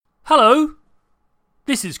Hello,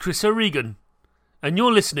 this is Chris O'Regan, and you're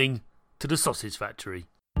listening to The Sausage Factory.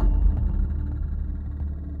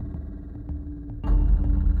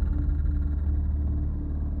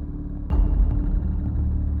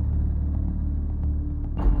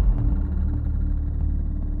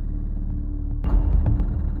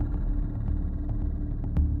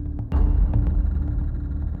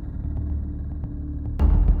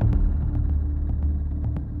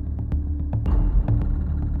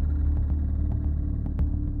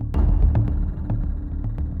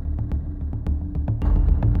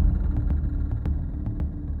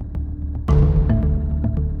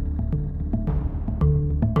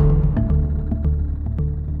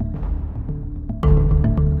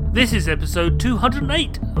 This is episode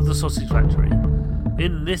 208 of The Sausage Factory.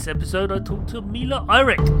 In this episode, I talked to Mila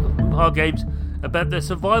Irek of MuHa Games about their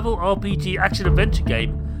survival RPG action-adventure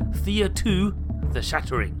game, Thea 2 The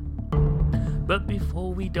Shattering. But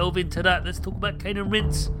before we delve into that, let's talk about Cane and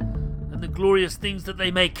Rinse and the glorious things that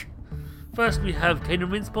they make. First, we have Cane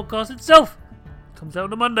and Rinse podcast itself. It comes out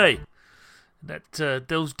on a Monday. That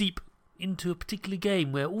delves deep into a particular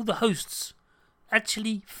game where all the hosts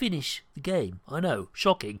actually finish the game. I know,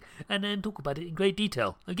 shocking. And then talk about it in great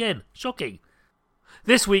detail. Again, shocking.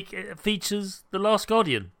 This week it features The Last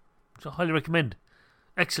Guardian, which I highly recommend.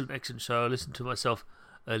 Excellent show. I listened to myself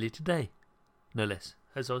earlier today, no less,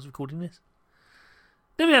 as I was recording this.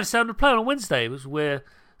 Then we have Sound of Play on Wednesday, which is where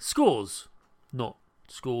scores, not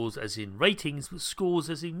scores as in ratings, but scores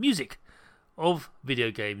as in music of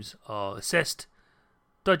video games are assessed,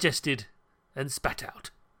 digested, and spat out.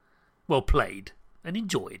 Well, played and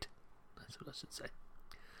enjoyed. That's what I should say.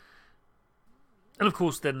 And of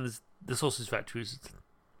course, then there's The Sausage Factory, which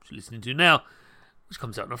you're listening to now, which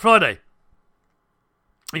comes out on a Friday.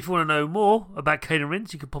 If you want to know more about Cane and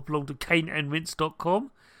Rinse, you can pop along to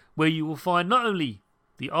caneandrinse.com, where you will find not only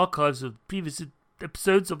the archives of previous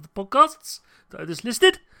episodes of the podcasts that I just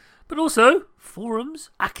listed, but also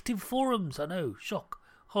forums, active forums. I know, shock,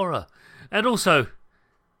 horror, and also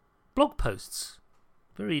blog posts.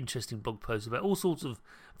 Very interesting blog posts about all sorts of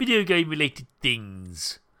video game related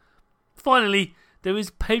things. Finally, there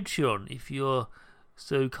is Patreon. If you're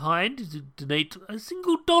so kind to donate a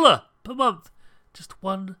single $1 per month, just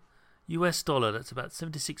 $1 US. That's about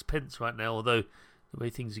 76 pence right now, although the way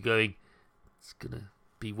things are going, it's going to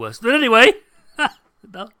be worse. But anyway,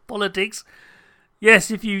 enough politics.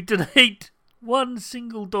 Yes, if you donate one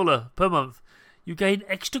single $1 per month, you gain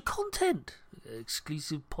extra content,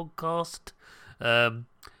 exclusive podcast,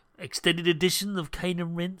 extended edition of Cane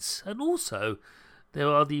and Rinse, and also there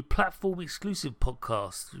are the platform exclusive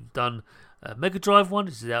podcasts. We've done a Mega Drive one,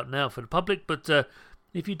 this is out now for the public, but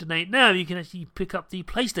if you donate now, you can actually pick up the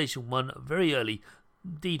PlayStation one very early,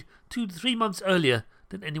 indeed 2 to 3 months earlier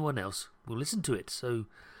than anyone else will listen to it. So,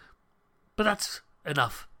 but that's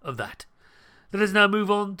enough of that. Let us now move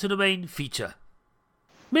on to the main feature.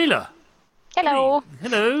 Mila. Hello.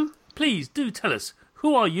 Hello. Please do tell us,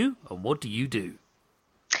 who are you and what do you do?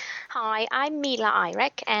 Hi, I'm Mila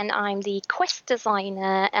Irek, and I'm the quest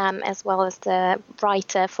designer as well as the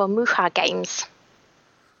writer for MuHa Games.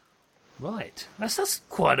 Right. That's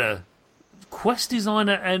quite a quest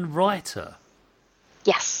designer and writer.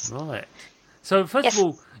 Yes. Right. So first of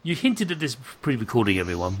all, you hinted at this pre-recording,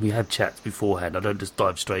 everyone. We had chats beforehand. I don't just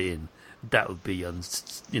dive straight in. That would be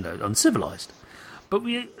uncivilized. But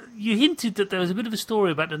you hinted that there was a bit of a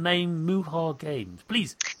story about the name MuHa Games.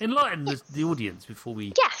 Please enlighten the audience before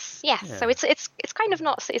we. Yes. Yeah. So it's kind of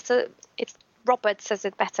not. It's Robert says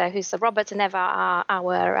it better. Robert and Eva are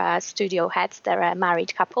our studio heads. They're a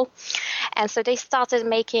married couple, and so they started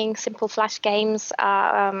making simple flash games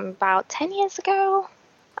about 10 years ago,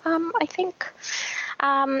 I think.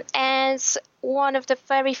 And one of the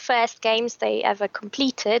very first games they ever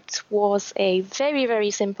completed was a very,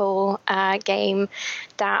 very simple game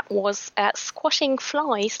that was squashing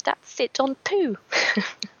flies that sit on poo.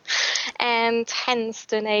 And hence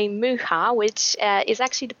the name MuHa, which is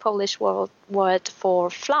actually the Polish word for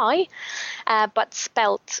fly, but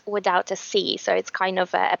spelt without a C. So it's kind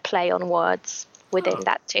of a play on words within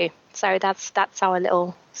that too. So that's our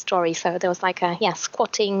little story. So there was like a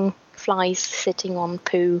squatting flies sitting on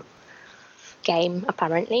poo game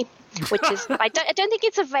apparently, which is I don't think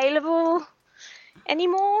it's available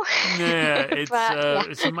anymore. Yeah,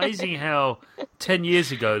 it's amazing how 10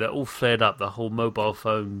 years ago that all flared up, the whole mobile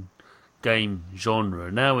phone game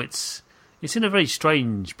genre. Now it's in a very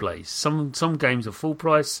strange place. Some games are full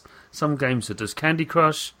price, some games are just Candy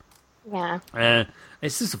Crush. Yeah.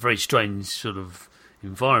 It's just a very strange sort of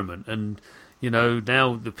environment, and now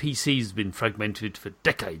the PC's been fragmented for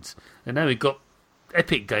decades, and now we've got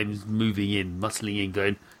Epic Games moving in, muscling in,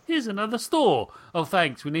 going, here's another store. Oh,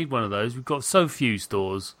 thanks, we need one of those. We've got so few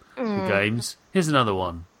stores for games. Here's another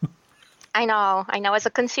one. I know. As a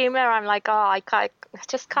consumer, I'm like, I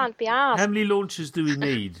just can't be asked. How many launchers do we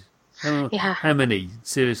need? Yeah. How many?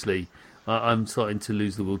 Seriously, I'm starting to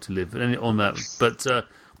lose the will to live on that. But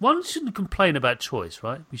one shouldn't complain about choice,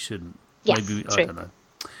 right? We shouldn't. Yes, Maybe true. I don't know.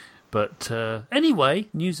 But anyway,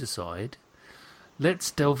 news aside,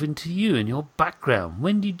 let's delve into you and your background.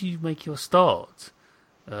 When did you make your start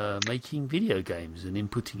making video games and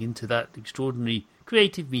inputting into that extraordinary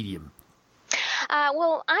creative medium?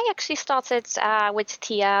 Well, I actually started with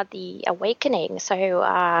The Awakening. So,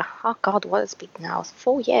 what has it been now?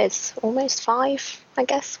 4 years, almost 5, I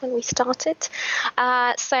guess, when we started.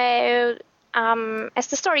 As the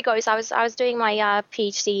story goes, I was doing my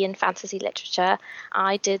PhD in fantasy literature.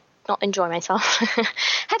 I did not enjoy myself.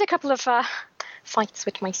 Had a couple of fights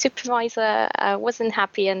with my supervisor. Wasn't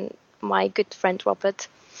happy, and my good friend Robert,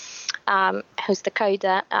 who's the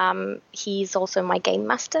coder, he's also my game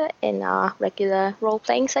master in our regular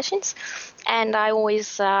role-playing sessions. And I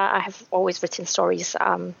have always written stories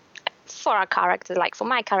for our character, like for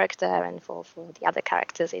my character and for the other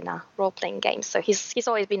characters in our role-playing games. So he's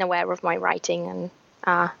always been aware of my writing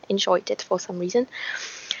and enjoyed it for some reason.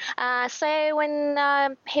 So when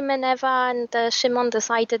him and Eva and Shimon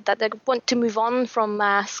decided that they want to move on from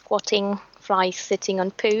squatting flies sitting on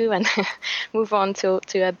poo and move on to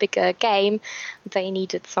a bigger game, they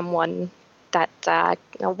needed someone that,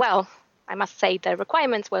 I must say the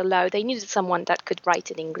requirements were low. They needed someone that could write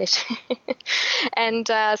in English. And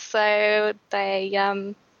so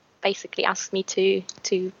they basically asked me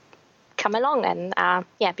to come along. And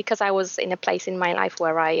because I was in a place in my life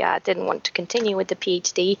where I didn't want to continue with the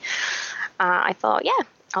PhD, I thought,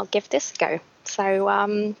 I'll give this a go.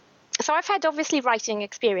 So I've had obviously writing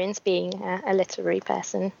experience being a literary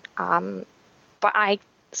person, but I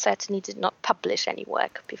certainly did not publish any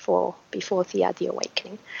work before The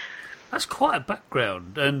Awakening. That's quite a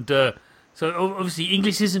background. And so obviously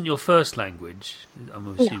English isn't your first language. I'm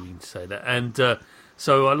assuming to say that. And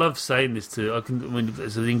so I love saying this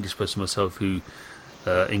as an English person myself, who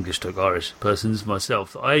English to Irish persons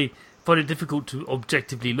myself, I find it difficult to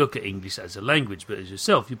objectively look at English as a language. But as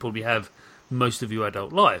yourself, you probably have most of your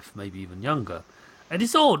adult life, maybe even younger. And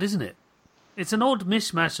it's odd, isn't it? It's an odd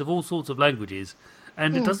mishmash of all sorts of languages,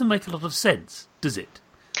 and it doesn't make a lot of sense, does it?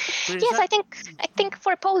 Yes, I think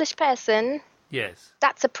for a Polish person, yes,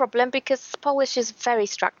 that's a problem because Polish is very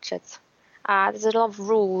structured. There's a lot of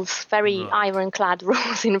rules, very ironclad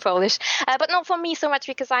rules in Polish, but not for me so much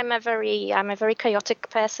because I'm a very chaotic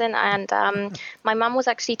person, and my mum was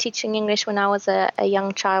actually teaching English when I was a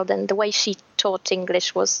young child, and the way she taught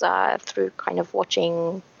English was through kind of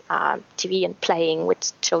watching TV and playing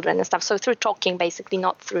with children and stuff. So through talking, basically,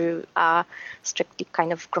 not through strictly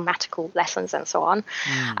kind of grammatical lessons and so on.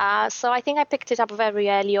 So I think I picked it up very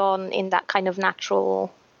early on in that kind of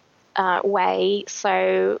natural way.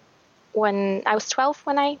 So when I was 12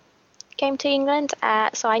 when I came to England,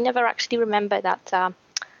 so I never actually remember that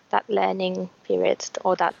learning period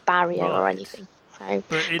or that barrier or anything. So,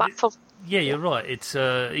 you're right. It's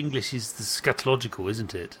English is the scatological,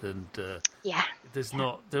 isn't it? And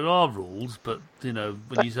there are rules, but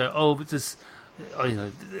when you say but this,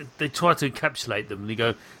 they try to encapsulate them and they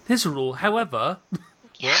go, "There's a rule." However.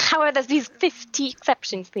 However, there's these 50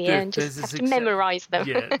 exceptions here, and just have to memorize them.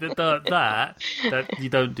 that you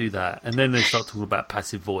don't do that, and then they start talking about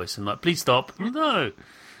passive voice and like, please stop. No,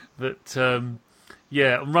 but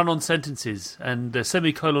run-on sentences and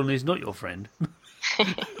semicolon is not your friend.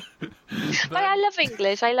 But I love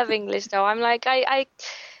English, though. I'm like I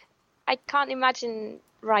can't imagine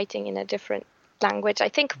writing in a different language. I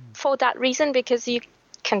think for that reason, because you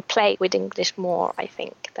can play with English more, I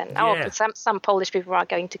think, than some Polish people are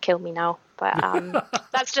going to kill me now, but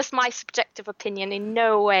that's just my subjective opinion. In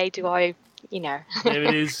no way do I, There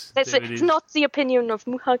it is. It's not the opinion of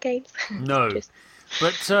MuHa Games. No,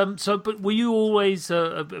 but were you always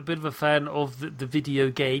a bit of a fan of the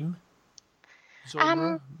video game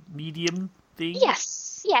genre, medium thing?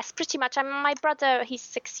 Yes, pretty much. My brother, he's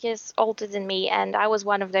 6 years older than me, and I was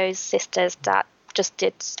one of those sisters that just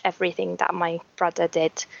did everything that my brother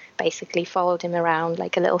did, basically followed him around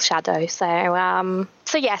like a little shadow. So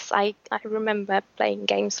yes, I remember playing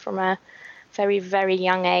games from a very, very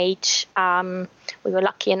young age. We were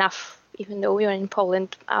lucky enough, even though we were in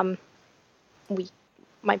Poland,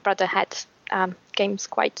 my brother had games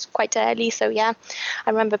quite early. So I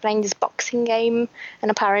remember playing this boxing game,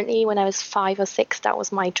 and apparently when I was 5 or 6, that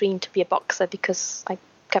was my dream to be a boxer because I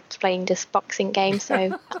kept playing this boxing game.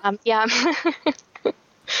 So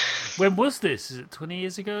When was this? Is it 20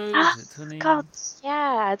 years ago? Ah, Is it 20? God,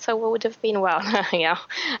 yeah. So we would have been, well,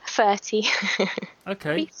 30. Okay,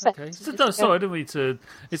 Maybe 30 okay. So, years no, ago. sorry, I didn't mean to.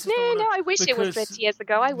 It's just No, not I wish it was because 30 years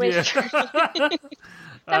ago. I yeah, wish. That'd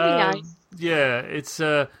be nice. yeah. It's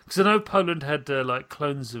because I know Poland had like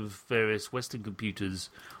clones of various Western computers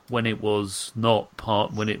when it was not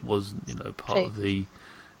part when it was part True. of the.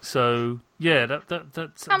 So yeah, that's. I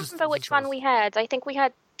can't remember which one we had. I think we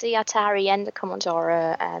had the Atari and the Commodore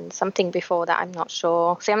and something before that. I'm not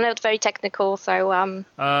sure. See, I'm not very technical, so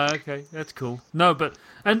Okay, that's cool. No, but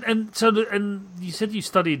and you said you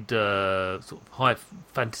studied sort of high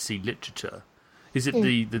fantasy literature. Is it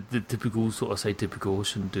the typical sort of say typical? I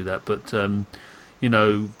shouldn't do that, but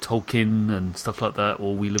Tolkien and stuff like that,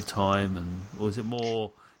 or Wheel of Time, or is it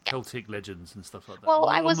more Celtic legends and stuff like that? Well,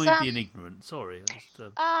 I or was am I being ignorant? Sorry. no,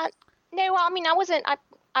 well, I mean, I wasn't.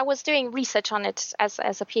 I was doing research on it as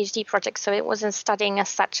a PhD project, so it wasn't studying as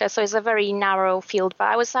such. So it's a very narrow field. But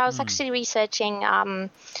I was actually researching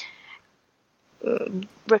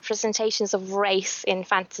representations of race in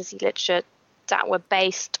fantasy literature that were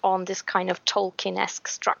based on this kind of Tolkien-esque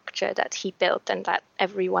structure that he built, and that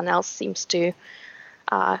everyone else seems to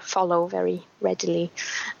follow very readily.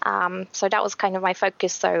 So that was kind of my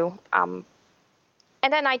focus. So, and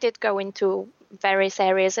then I did go into various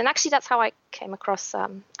areas, and actually that's how I came across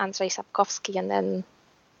Andrzej Sapkowski, and then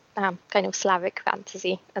kind of Slavic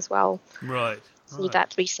fantasy as well. Right. Through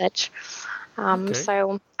that research. Okay.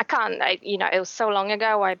 So I can't. It was so long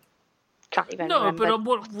ago. I can't even remember. No,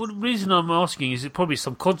 but what reason I'm asking is it probably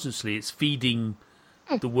subconsciously it's feeding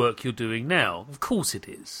the work you're doing now. Of course it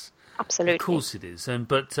is. Absolutely. Of course it is.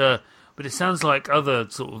 But it sounds like other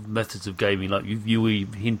sort of methods of gaming, like you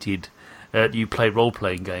hinted. You play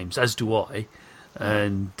role-playing games, as do I,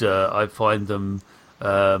 and I find them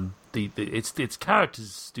its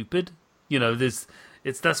characters stupid.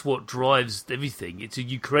 That's what drives everything.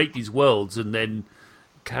 You create these worlds, and then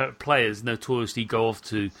players notoriously go off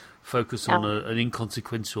to focus on an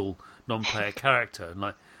inconsequential non-player character,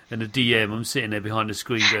 and a DM. I'm sitting there behind the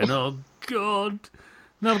screen going, "Oh God."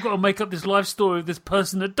 Now I've got to make up this life story of this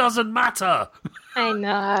person that doesn't matter. I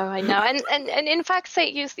know. And in fact,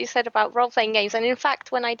 you said about role-playing games, and in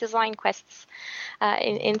fact, when I design quests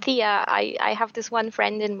in Thea, I have this one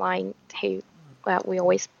friend in mind who we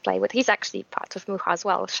always play with. He's actually part of MuHa as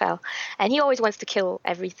well, Shell, and he always wants to kill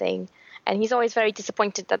everything. And he's always very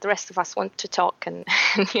disappointed that the rest of us want to talk and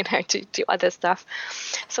to do other stuff.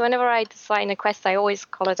 So whenever I design a quest, I always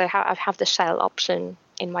call it, I have the shell option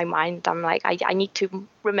in my mind. I'm like, I need to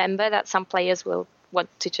remember that some players will want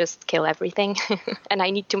to just kill everything, and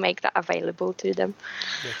I need to make that available to them.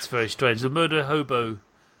 That's very strange. The murder hobo,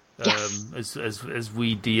 yes. as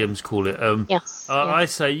we DMs call it. Yes. I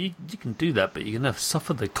say you can do that, but you're going to have to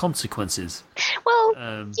suffer the consequences.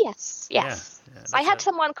 Well, yes. Yeah, I had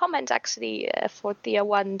someone comment actually for Tier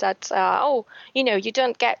 1 that, you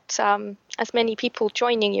don't get as many people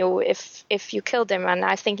joining you if you kill them. And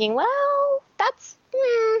I was thinking, well, that's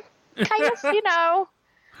kind of, well,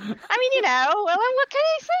 what can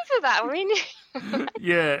I say to that? I mean,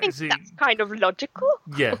 I think that's kind of logical.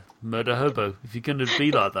 Yeah, murder hobo. If you're going to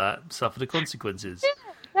be like that, suffer the consequences.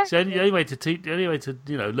 Yeah, So the only way to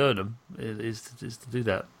learn them is to do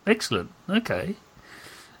that. Excellent. Okay.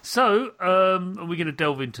 So we're going to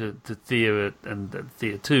delve into Thea and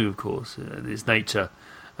Thea 2, of course, its nature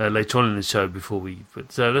later on in the show. But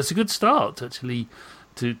that's a good start actually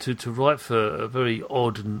to write for a very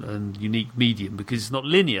odd and unique medium, because it's not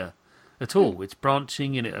linear at all. It's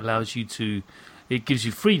branching, and it gives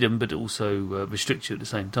you freedom, but it also restricts you at the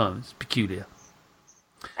same time. It's peculiar.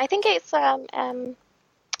 I think it's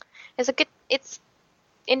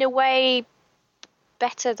in a way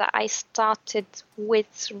better that I started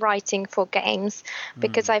with writing for games,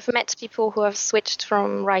 because I've met people who have switched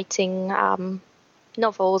from writing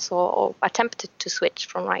novels or attempted to switch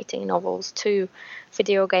from writing novels to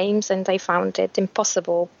video games, and they found it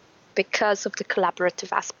impossible because of the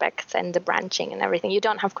collaborative aspects and the branching and everything. You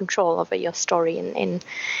don't have control over your story in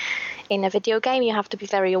a video game. You have to be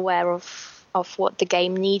very aware of what the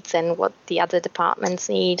game needs and what the other departments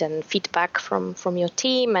need, and feedback from your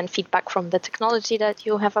team, and feedback from the technology that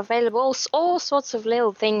you have available. All sorts of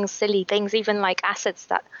little things, silly things, even like assets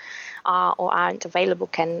that are or aren't available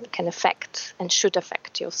can affect and should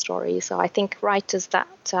affect your story. So I think writers that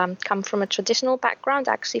come from a traditional background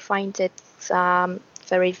actually find it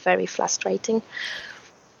very, very frustrating.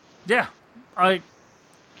 Yeah, I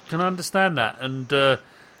can understand that, and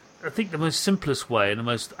I think the most simplest way and the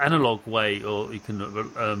most analog way, or you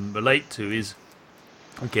can relate to, is,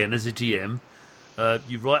 again, as a GM,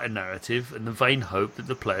 you write a narrative in the vain hope that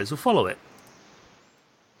the players will follow it.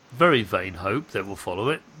 very vain hope that will follow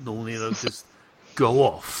it. Normally they'll just go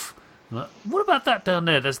off. Like, what about that down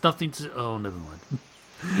there? There's nothing to... Oh, never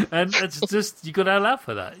mind. And it's just, you got to allow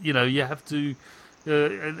for that. You know, you have to...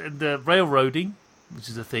 and the railroading, which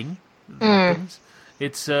is a thing that happens,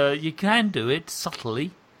 it's you can do it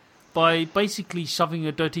subtly by basically shoving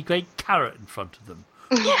a dirty grey carrot in front of them.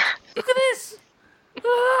 Yeah. Look at this! Look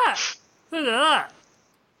at that! Look at that!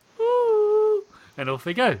 Woo! And off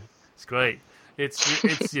they go. It's great.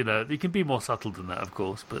 It's you know, you can be more subtle than that, of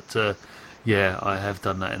course, but yeah, I have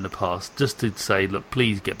done that in the past, just to say, look,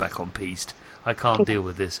 please get back on piste. I can't deal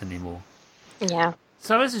with this anymore. Yeah.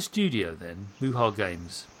 So as a studio then, MuHa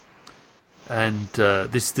Games, and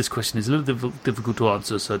this question is a little difficult to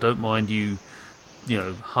answer, so don't mind you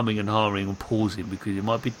know, humming and hawing and pausing, because it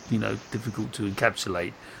might be, you know, difficult to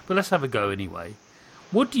encapsulate. But let's have a go anyway.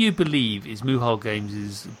 What do you believe is MuHa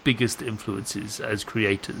Games' biggest influences as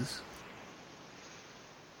creators?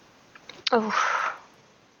 Oh,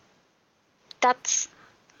 it's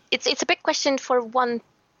a big question for one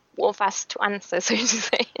of us to answer, so to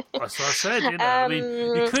say. That's what I said. You know, I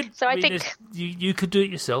mean, you could. So I I mean, think you could do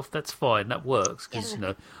it yourself. That's fine. That works, because you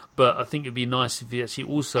know. But I think it'd be nice if you actually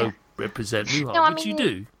also represent MuHa, No, which you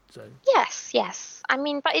do. So. Yes. I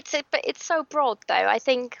mean, but it's so broad though. I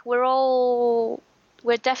think we're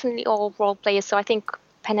definitely all role players. So I think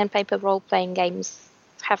pen and paper role playing games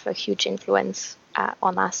have a huge influence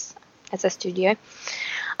on us as a studio,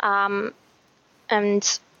 and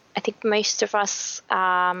I think most of us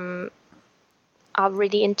are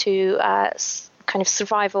really into kind of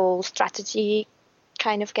survival strategy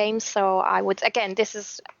kind of games. So I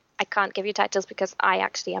can't give you titles because I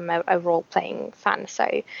actually am a role-playing fan.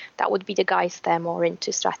 So that would be the guys they're more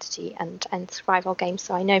into strategy and survival games.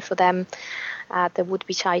 So I know for them, there would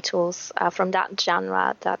be titles from that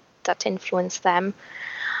genre that influence them.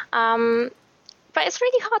 But it's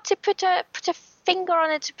really hard to put a finger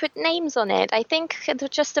on it, to put names on it. I think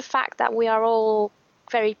just the fact that we are all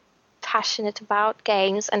very passionate about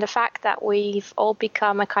games, and the fact that we've all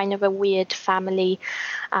become a kind of a weird family,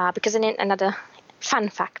 because another fun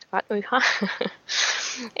fact about MuHa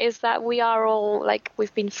is that we are all, like,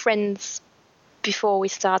 we've been friends before we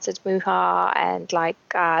started MuHa, and like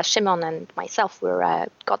Shimon and myself were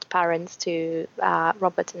godparents to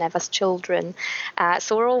Robert and Eva's children,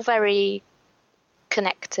 so we're all very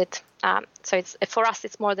connected. So it's, for us,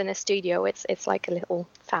 it's more than a studio. It's like a little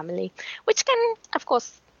family, which can, of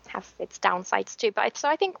course, have its downsides too. But so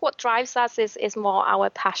I think what drives us is more our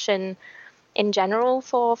passion in general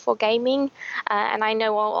for gaming. And I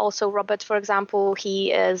know also Robert, for example,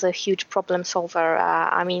 he is a huge problem solver.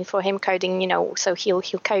 I mean, for him, coding, you know, so he'll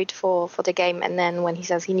code for the game, and then when he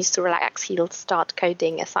says he needs to relax, he'll start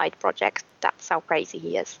coding a side project. That's how crazy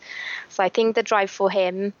he is. So I think the drive for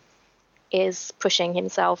him is pushing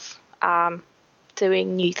himself,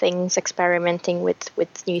 doing new things, experimenting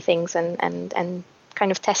with new things, and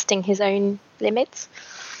kind of testing his own limits.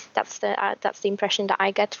 That's the impression that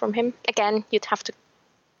I get from him. Again, you'd have to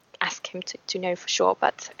ask him to know for sure.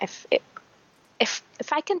 But if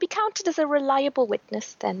I can be counted as a reliable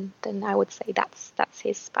witness, then I would say that's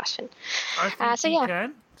his passion. I think you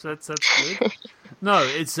can. So that's good. No,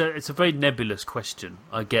 it's a very nebulous question.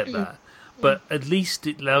 I get that. But at least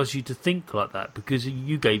it allows you to think like that, because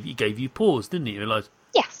it gave you pause, didn't it? You realised,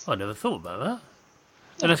 yes, I never thought about that.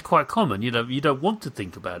 And that's quite common. You know, you don't want to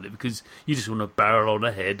think about it because you just want to barrel on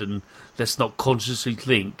ahead and let's not consciously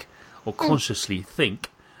think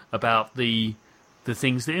about the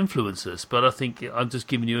things that influence us. But I think I'm just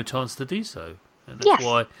giving you a chance to do so, and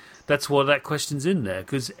that's why that question's in there,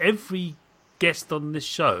 because every guest on this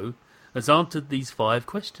show has answered these 5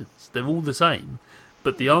 questions. They're all the same,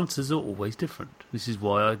 but the answers are always different. This is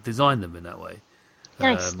why I designed them in that way.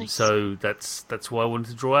 Nice. So that's why I wanted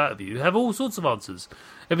to draw out of you. You have all sorts of answers.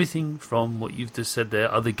 Everything from what you've just said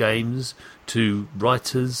there, other games, to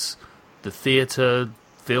writers, the theatre,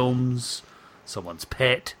 films, someone's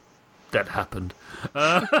pet. That happened.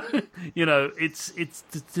 You know, it's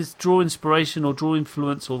just draw inspiration or draw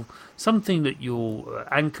influence or something that you're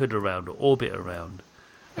anchored around or orbit around.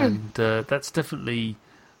 And that's definitely...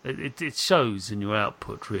 It shows in your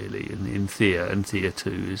output, really, in Thea and Thea 2,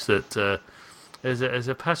 is that... There's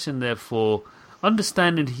a passion there for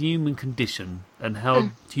understanding the human condition and how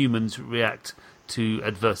humans react to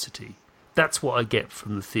adversity. That's what I get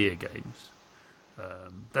from the Thea games.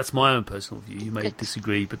 That's my own personal view. You may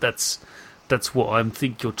disagree, but that's what I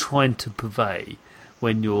think you're trying to purvey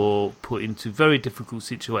when you're put into very difficult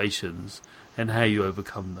situations and how you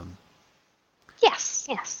overcome them. Yes.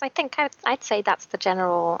 I think I'd say that's the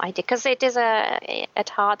general idea, because it is at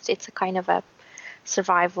heart it's a kind of a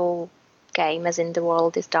survival game, as in the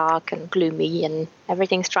world is dark and gloomy and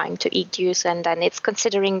everything's trying to eat you. And then it's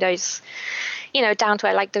considering those, down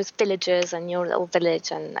to like those villagers and your little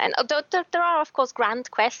village. And although there are, of course, grand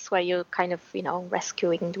quests where you're kind of,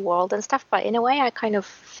 rescuing the world and stuff. But in a way, I kind of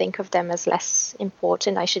think of them as less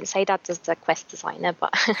important. I shouldn't say that as the quest designer,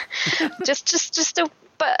 but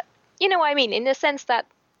but you know what I mean, in the sense that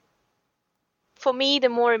for me, the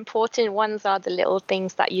more important ones are the little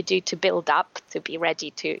things that you do to build up, to be ready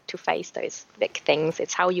to face those big things.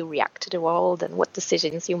 It's how you react to the world and what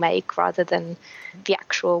decisions you make rather than the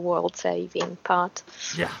actual world-saving part.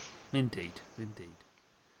 Yeah, indeed.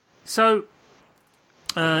 So,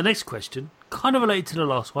 next question, kind of related to the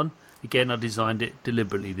last one. Again, I designed it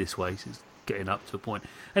deliberately this way, so it's getting up to a point.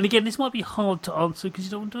 And again, this might be hard to answer because you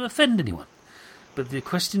don't want to offend anyone. But the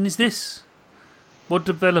question is this. What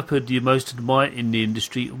developer do you most admire in the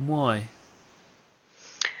industry and why?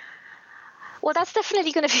 Well, that's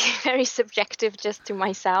definitely going to be very subjective just to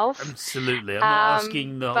myself. Absolutely. I'm not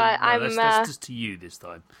asking the whole... that's just to you this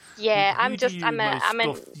time. Yeah, who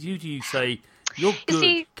do you say, you're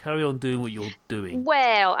good, carry on doing what you're doing?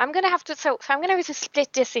 Well, I'm going to have to... So I'm going to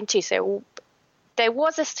split this in two. So there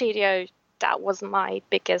was a studio that was my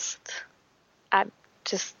biggest... I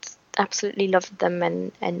just absolutely loved them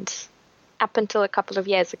and up until a couple of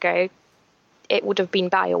years ago, it would have been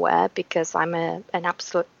BioWare because I'm an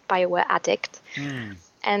absolute BioWare addict.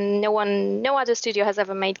 And no other studio has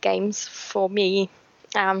ever made games for me.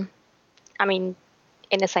 I mean,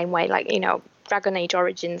 in the same way, like, Dragon Age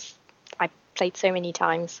Origins, I played so many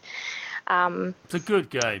times. It's a good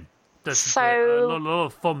game. There's a lot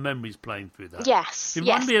of fond memories playing through that. Yes. It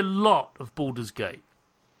reminded me a lot of Baldur's Gate.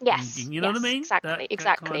 Yes, you know what I mean?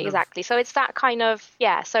 Exactly. So it's that kind of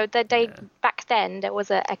So back then there was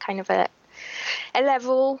a kind of a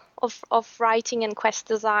level of writing and quest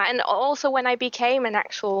design, and also when I became an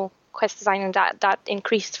actual quest designer, that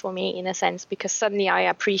increased for me in a sense because suddenly I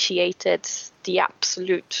appreciated the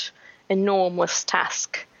absolute enormous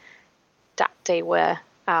task that they were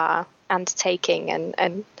undertaking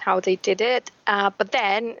and how they did it. But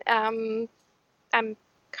then I'm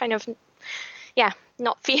kind of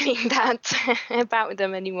not feeling that about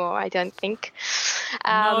them anymore, I don't think.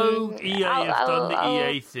 EA have done the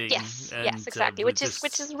EA thing. Yes, exactly, which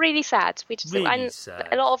is really sad. Sad.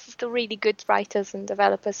 A lot of the really good writers and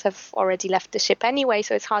developers have already left the ship anyway,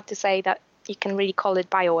 so it's hard to say that you can really call it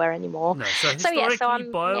BioWare anymore. No, so historically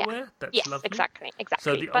BioWare, that's lovely. Exactly.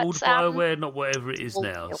 So the old BioWare, not whatever it is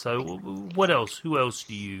now. So what else? Who else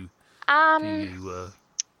do you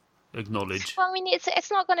acknowledge? Well, I mean,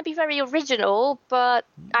 it's not going to be very original, but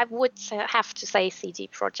I would have to say CD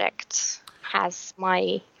Projekt has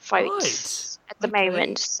my vote at the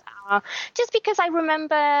moment. Just because I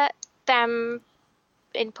remember them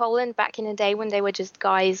in Poland back in the day when they were just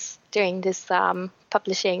guys doing this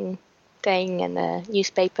publishing thing and the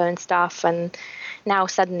newspaper and stuff, and now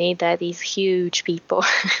suddenly they're these huge people.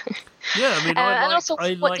 Yeah, I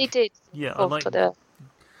mean, what they did. Yeah, I like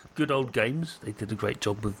good old games. They did a great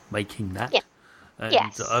job of making that. Yeah. And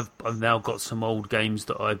yes. I've now got some old games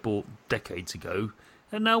that I bought decades ago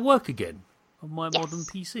and now work again on my modern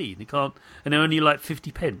PC. And they're only like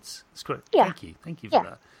 50 pence. It's great. Yeah. Thank you for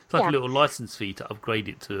that. It's like a little license fee to upgrade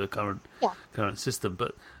it to a current system.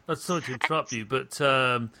 But sorry to interrupt you. But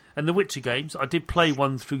and the Witcher games, I did play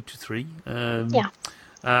 1 through to 3. I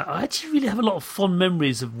actually really have a lot of fond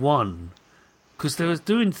memories of 1 because they was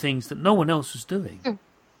doing things that no one else was doing.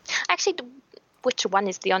 Actually, the Witcher 1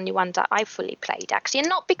 is the only one that I fully played, actually. And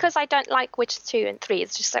not because I don't like Witcher 2 and 3.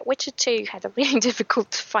 It's just that Witcher 2 had a really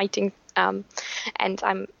difficult fighting, and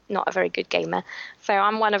I'm not a very good gamer. So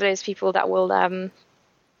I'm one of those people that will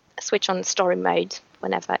switch on story mode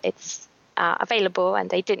whenever it's available, and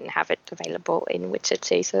they didn't have it available in Witcher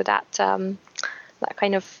 2. So that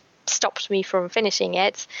kind of stopped me from finishing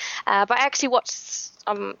it. But I actually watched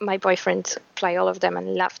my boyfriend play all of them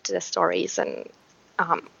and loved the stories, and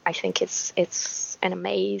I think it's an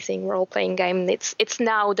amazing role-playing game. It's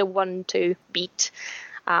now the one to beat,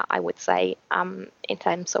 I would say, in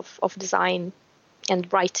terms of design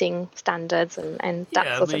and writing standards and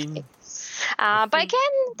that sort of thing. But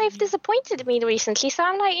again, they've disappointed me recently, so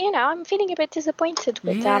I'm like, I'm feeling a bit disappointed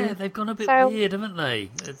with them. Yeah, they've gone a bit weird, haven't they?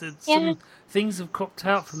 Some things have cropped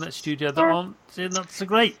out from that studio that aren't not so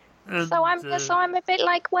great. So I'm a bit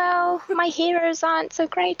like, well, my heroes aren't so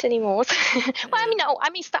great anymore.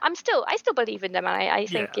 I still believe in them, and I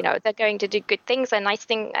think they're going to do good things, and I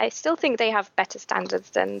still think they have better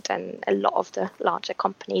standards than a lot of the larger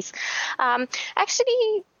companies.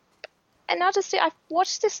 Actually, I've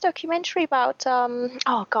watched this documentary about I'm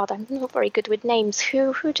not very good with names.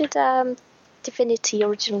 Who did Divinity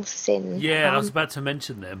Original Sin. Yeah, I was about to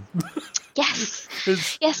mention them. Yes,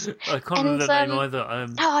 yes. I can't remember their name either.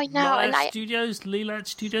 I know. And Lilat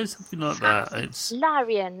Studios, something like that. It's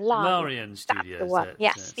Larian Studios. That's the one.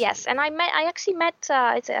 Yes. And I actually met,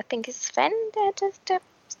 I think his Sven, the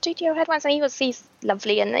studio head once, and he's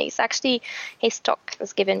lovely, and his talk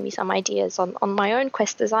has given me some ideas on my own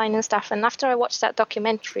quest design and stuff. And after I watched that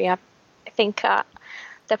documentary, I think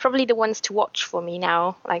they're probably the ones to watch for me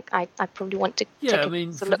now. Like I probably want to take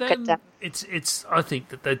a look at them. It's I think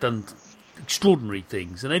that they've done extraordinary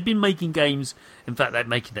things, and they've been making games. In fact, they're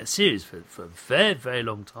making that series for a very, very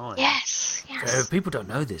long time. Yes. People don't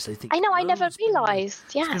know this. They think I know. I never realised.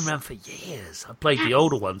 Yes, it's been around for years. I played the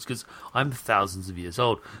older ones because I'm thousands of years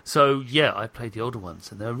old. So yeah, I played the older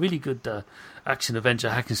ones, and they're really good action adventure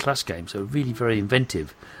hack and slash games. So really very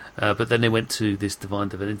inventive. But then they went to this Divine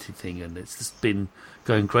Divinity thing, and it's just been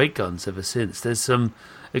going great guns ever since. There's some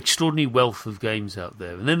extraordinary wealth of games out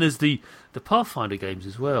there, and then there's the Pathfinder games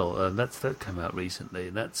as well. That came out recently,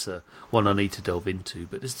 and that's one I need to delve into.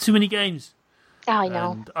 But there's too many games. I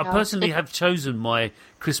know. And I personally have chosen my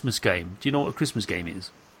Christmas game. Do you know what a Christmas game is?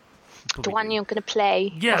 The one you're going to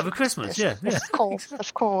play. Yeah, for Christmas. Yeah.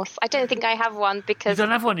 Of course. I don't think I have one because you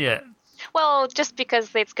don't have one yet. Well, just because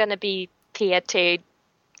it's going to be tier 2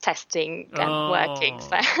 testing and working.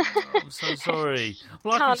 So. I'm so sorry.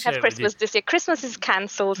 Well, can't have Christmas this year. Christmas is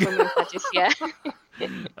cancelled for MuHa this year.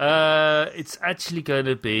 It's actually going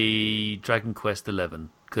to be Dragon Quest 11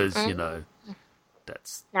 because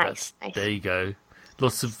that's nice. There you go.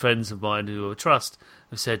 Lots of friends of mine who I trust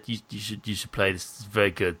have said you should play this. It's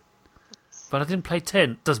very good. But I didn't play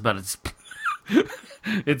 10. Doesn't matter.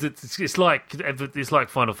 It's like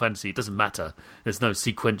Final Fantasy. It doesn't matter. There's no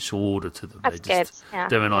sequential order to them.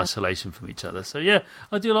 They're in isolation from each other. So yeah,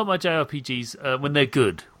 I do like my JRPGs when they're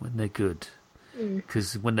good.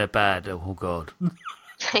 Because when they're bad, oh god.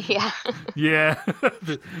 Yeah,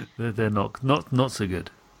 they're not so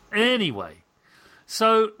good. Anyway,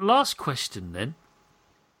 so last question then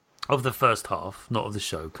of the first half, not of the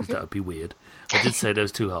show, because that would be weird. I did say there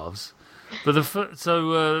was two halves. But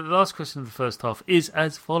the last question of the first half is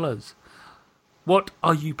as follows: what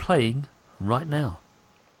are you playing right now?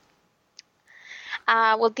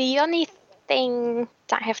 Well, the only thing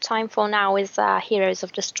that I have time for now is Heroes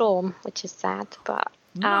of the Storm, which is sad, but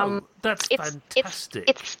that's fantastic.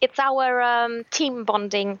 It's our team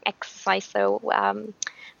bonding exercise. So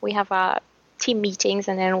we have team meetings,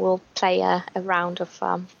 and then we'll play a round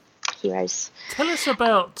of Heroes. Tell us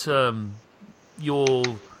about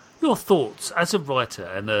your thoughts as a writer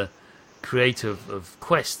and a creator of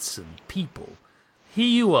quests and people. Here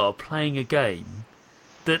you are playing a game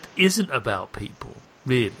that isn't about people,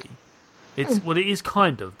 really. Well, it is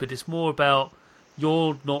kind of, but it's more about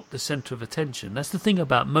you're not the centre of attention. That's the thing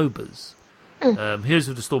about MOBAs. Heroes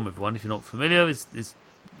of the Storm, everyone, if you're not familiar, is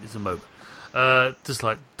a MOBA. Just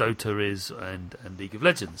like Dota is and League of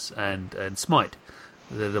Legends and Smite.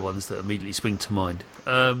 They're the ones that immediately spring to mind.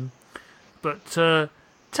 But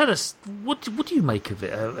tell us, what do you make of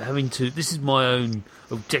it? This is my own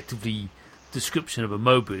objectively description of a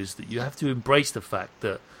MOBA, is that you have to embrace the fact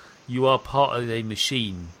that you are part of a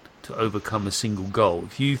machine to overcome a single goal.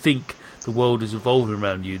 If you think the world is evolving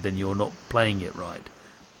around you, then you're not playing it right.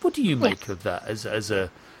 What do you make of that as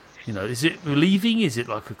a, is it relieving? Is it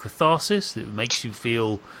like a catharsis that makes you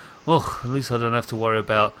feel, at least I don't have to worry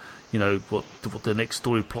about what the next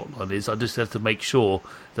story plotline is. I just have to make sure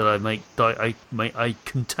that I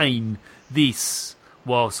contain this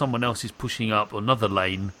while someone else is pushing up another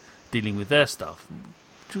lane, dealing with their stuff.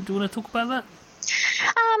 Do you want to talk about that?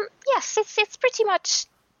 Yes, it's pretty much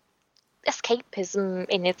escapism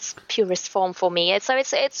in its purest form for me. So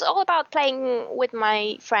it's all about playing with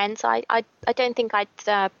my friends. I don't think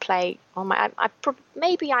I'd play on my.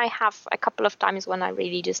 Maybe I have a couple of times when I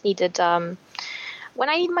really just needed. When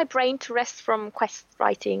I need my brain to rest from quest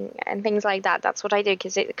writing and things like that, that's what I do,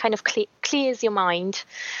 because it kind of clears your mind.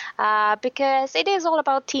 Because it is all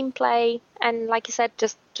about team play, and like you said,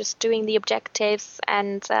 just doing the objectives.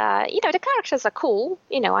 And the characters are cool.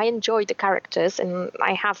 I enjoy the characters, and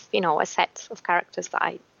I have a set of characters that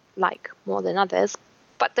I like more than others.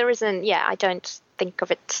 But there isn't. I don't think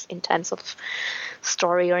of it in terms of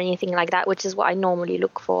story or anything like that, which is what I normally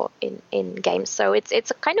look for in games. So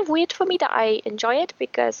it's kind of weird for me that I enjoy it,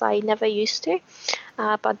 because I never used to,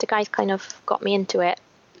 but the guys kind of got me into it,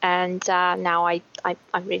 and now I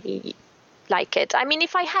really like it. I mean,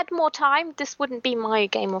 if I had more time, this wouldn't be my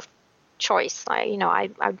game of choice.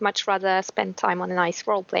 I'd much rather spend time on a nice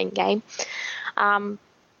role-playing game,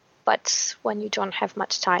 but when you don't have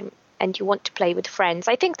much time and you want to play with friends,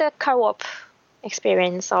 I think the co-op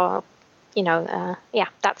experience or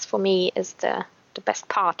that's for me is the best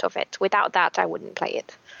part of it. Without that, I wouldn't play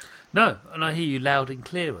it. No, and I hear you loud and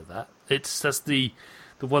clear with that. That's the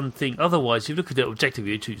one thing. Otherwise, you look at it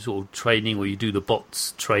objectively, you do sort of training, or you do the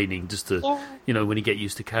bots training just to, when you get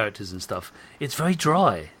used to characters and stuff. It's very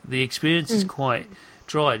dry. The experience is quite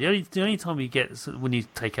dry. The only time you get when you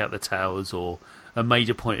take out the towers or a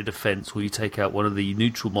major point of defence, or you take out one of the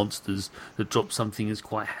neutral monsters that drops something that's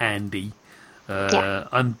quite handy.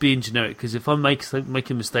 I'm being generic because if I'm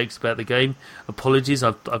making mistakes about the game, apologies.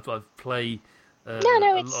 I've played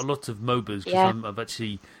a lot of MOBAs because I'm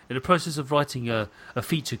actually in the process of writing a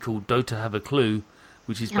feature called Dota Have a Clue,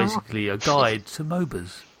 which is basically a guide to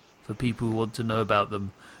MOBAs for people who want to know about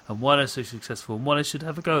them and why they're so successful and why they should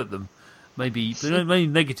have a go at them. Maybe the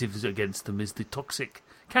main negatives against them is the toxic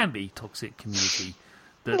community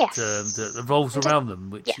that revolves around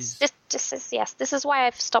them. Which is this is why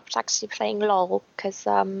I've stopped actually playing LOL, because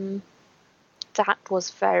that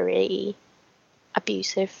was very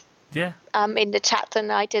abusive. Yeah. In the chat, and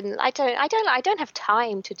I don't have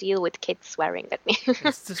time to deal with kids swearing at me.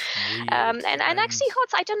 It's just weird. And actually,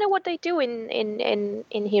 HOTS, I don't know what they do in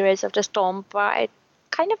Heroes of the Storm, but it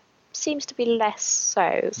kind of seems to be less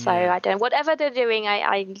so. So I don't. Whatever they're doing,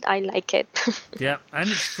 I like it. Yeah, and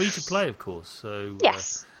it's free to play, of course. So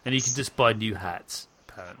yes, and you can just buy new hats.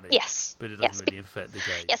 Apparently. Yes. But it doesn't really affect the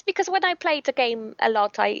game. Yes, because when I play the game a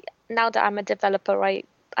lot, now that I'm a developer,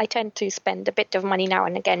 I tend to spend a bit of money now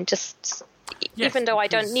and again, even though I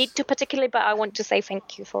don't need to particularly, but I want to say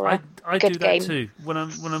thank you for a good game. I do that too. When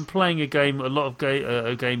I'm playing a game, when I'm playing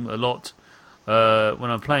a game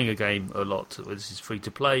a lot, this is free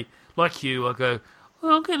to play. Like you, I go,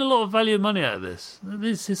 well, I'm getting a lot of value and money out of this.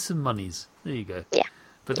 This is some monies. There you go. Yeah.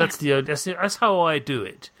 But that's how I do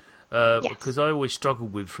it. Because I always struggle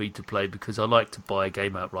with free to play because I like to buy a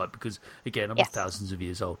game outright because again I'm thousands of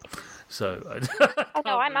years old, so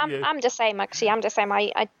I'm the same actually. I'm the same.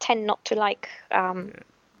 I tend not to like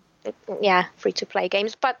free to play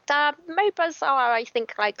games, but MOBAs are, I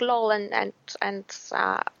think, like LOL and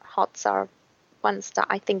HOTS are ones that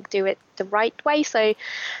I think do it the right way. So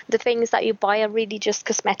the things that you buy are really just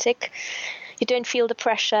cosmetic. You don't feel the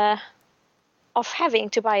pressure of having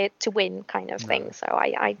to buy it to win, kind of thing. So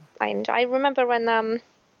I remember when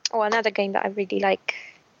another game that I really like,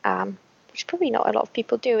 which probably not a lot of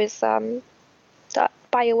people do, is the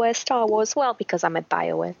BioWare Star Wars. Well, because I'm a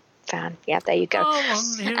BioWare fan. Yeah, there you go.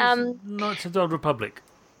 Knights of the Old Republic.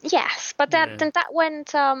 Yes, but then that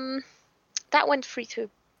went free to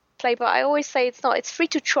play. But I always say it's free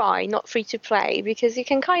to try, not free to play, because you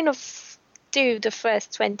can kind of do the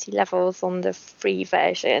first 20 levels on the free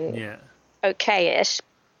version. Yeah. Okay-ish,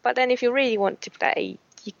 but then if you really want to play,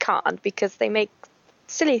 you can't, because they make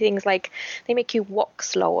silly things like they make you walk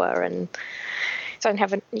slower and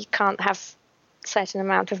you can't have a certain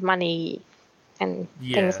amount of money and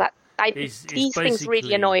things that these things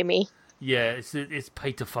really annoy me. Yeah, it's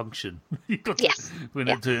pay to function. You've got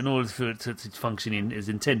to, in order for it to function as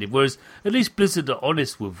intended. Whereas at least Blizzard are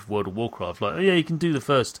honest with World of Warcraft. Like, you can do the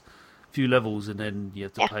first few levels and then you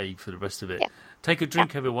have to pay for the rest of it. Yeah. Take a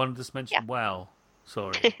drink, everyone. Just mention WoW.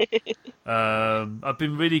 Sorry. I've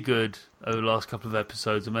been really good over the last couple of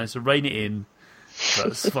episodes. I managed to rein it in.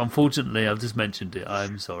 But unfortunately, I've just mentioned it.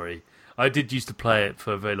 I'm sorry. I did used to play it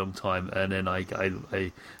for a very long time, and then I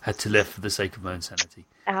had to leave for the sake of my own sanity.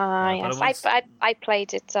 Yes. I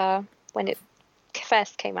played it when it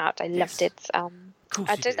first came out. I loved it. Then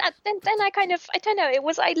I kind of, I don't know,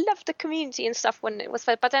 I loved the community and stuff when it was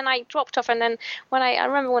first, but then I dropped off, and then I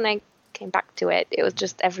remember when I came back to it, it was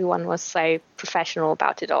just everyone was so professional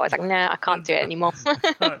about it all. I was like, no, I can't do it anymore.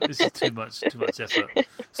 This is too much effort.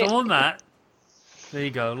 So on that, there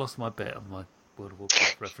you go. I lost my bet on my World of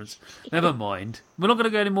Warcraft reference. Never mind. We're not going to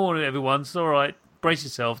go any more, everyone. It's all right. Brace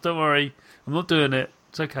yourself. Don't worry. I'm not doing it.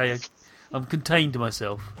 It's okay. I'm contained to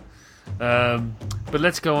myself. But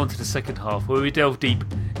let's go on to the second half, where we delve deep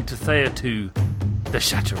into Thea 2, The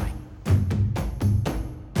Shattering.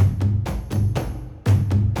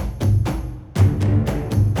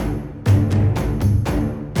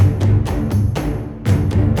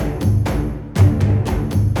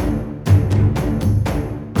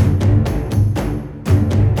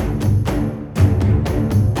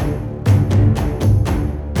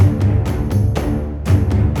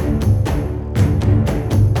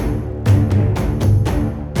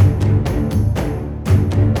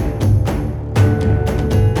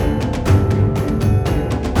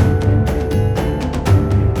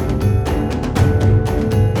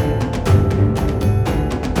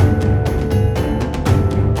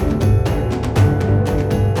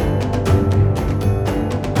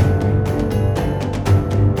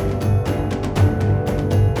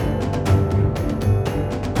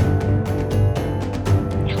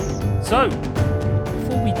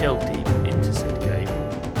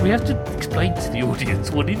 have to explain to the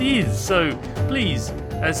audience what it is. So, please,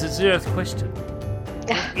 as a zeroth question,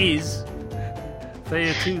 what is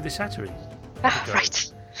Thea 2 The Shattery?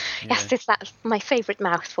 Right. Yes, it's that my favourite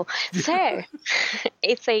mouthful. So,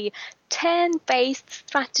 it's a turn-based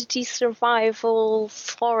strategy survival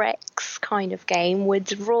forex kind of game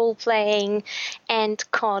with role-playing and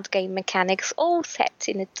card game mechanics, all set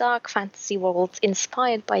in a dark fantasy world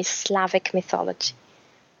inspired by Slavic mythology.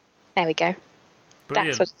 There we go.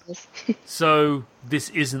 Brilliant. That's what it is. So, this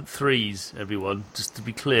isn't Threes, everyone, just to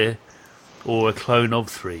be clear, or a clone of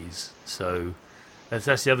Threes. So,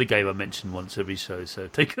 that's the other game I mention once every show, so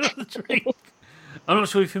take another drink. I'm not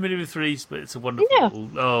sure you're familiar with Threes, but it's a wonderful...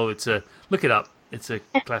 Yeah. Look it up. It's a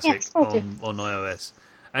classic on iOS.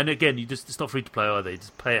 And again, it's not free to play either. You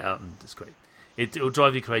just play it out and it's great. It'll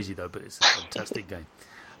drive you crazy, though, but it's a fantastic game.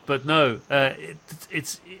 But no,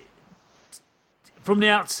 it's from the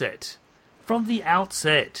outset,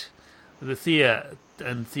 the Thea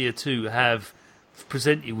and Thea 2 have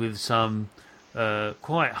present you with some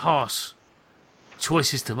quite harsh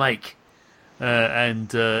choices to make,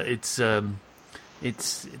 and it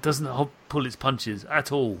doesn't pull its punches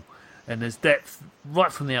at all, and there's depth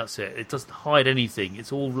right from the outset. It doesn't hide anything.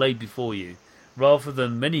 It's all laid before you, rather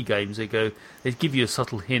than many games they give you a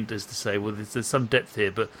subtle hint as to say, well, there's some depth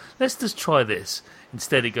here, but let's just try this.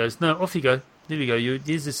 Instead it goes, no, off you go, here we go,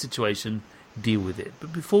 here's the situation, deal with it.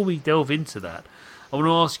 But before we delve into that, I want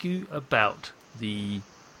to ask you about the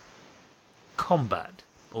combat,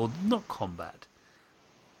 or not combat,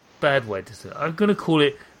 bad way to say it. I'm going to call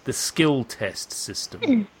it the skill test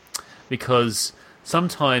system, because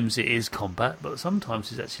sometimes it is combat, but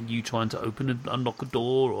sometimes it's actually you trying to open and unlock a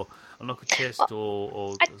door or unlock a chest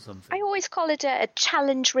or something. I always call it a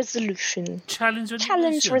challenge resolution. Challenge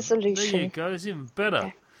resolution. There you go. It's even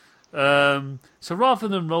better. Yeah. So rather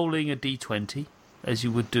than rolling a d20, as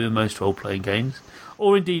you would do in most role-playing games,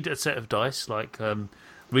 or indeed a set of dice, like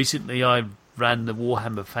recently I ran the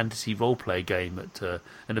Warhammer Fantasy roleplay game at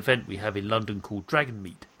an event we have in London called Dragon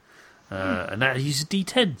Meet, and that uses a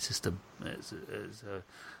D10 system.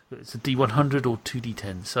 It's a D100 or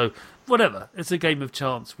 2D10. So whatever, it's a game of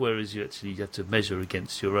chance. Whereas you actually have to measure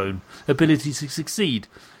against your own ability to succeed.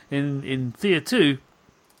 In Thea 2,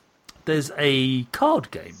 there's a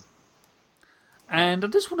card game, and I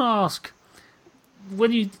just want to ask,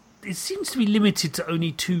 it seems to be limited to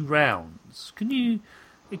only 2 rounds. Can you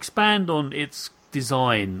expand on its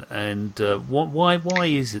design and why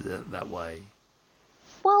is it that way?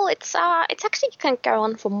 Well, it's actually can go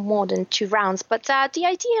on for more than 2 rounds, but the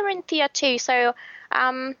idea in Thea 2, so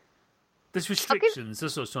there's restrictions.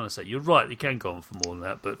 That's what I was trying to say. You're right; it can go on for more than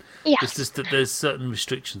that, but it's just that there's certain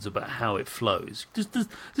restrictions about how it flows. Just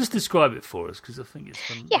describe it for us, because I think it's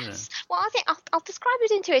fun. Yes. You know. Well, I think I'll describe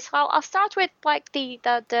it into it. So I'll start with like the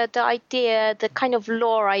idea, the kind of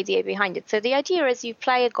lore idea behind it. So the idea is you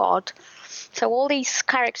play a god. So all these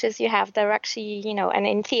characters you have, they're actually, and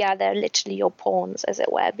in Thea, they're literally your pawns, as it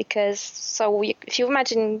were, because if you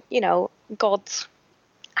imagine, gods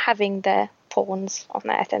having their pawns on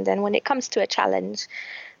Earth, and then when it comes to a challenge,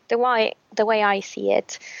 the way I see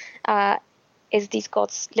it is these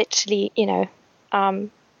gods literally,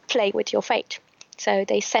 play with your fate. So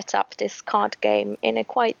they set up this card game in a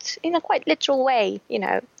quite literal way,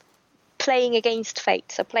 playing against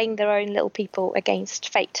fate, so playing their own little people against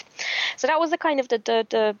fate. So that was the kind of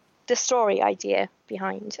the story idea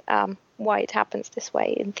behind why it happens this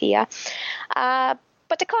way in Thea.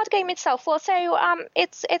 But the card game itself, well, so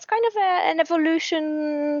it's kind of an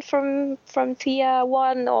evolution from Thea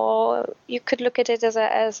 1, or you could look at it as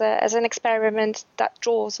an experiment that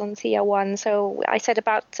draws on Thea 1. So I said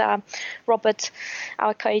about Robert,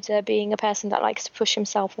 our coder, being a person that likes to push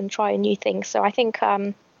himself and try new things. So I think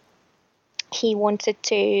we wanted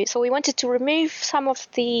to remove some of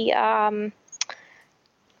the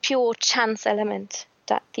pure chance element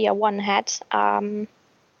that Thea 1 had.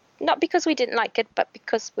 Not because we didn't like it, but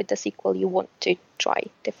because with the sequel you want to try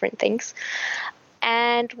different things.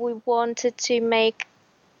 And we wanted to make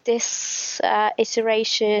this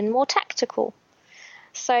iteration more tactical.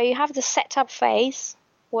 So you have the setup phase,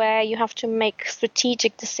 where you have to make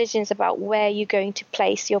strategic decisions about where you're going to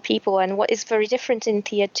place your people. And what is very different in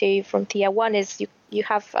Thea 2 from Thea 1 is you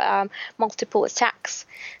have multiple attacks.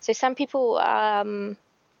 So some people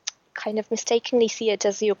kind of mistakenly see it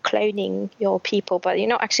as you're cloning your people, but you're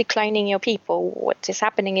not actually cloning your people. What is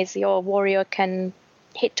happening is your warrior can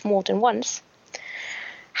hit more than once.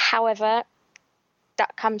 However,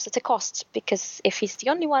 that comes at a cost, because if he's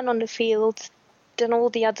the only one on the field, then all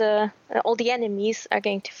the enemies are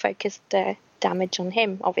going to focus their damage on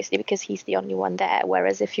him, obviously, because he's the only one there.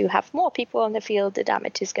 Whereas if you have more people on the field, the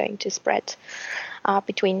damage is going to spread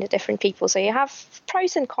between the different people. So you have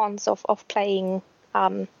pros and cons of playing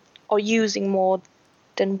or using more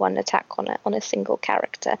than one attack on a single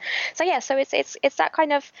character. So yeah, so it's that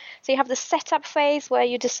kind of, so you have the setup phase where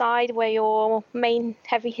you decide where your main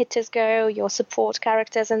heavy hitters go, your support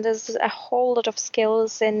characters, and there's a whole lot of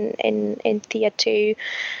skills in Tier 2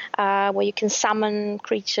 where you can summon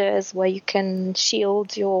creatures, where you can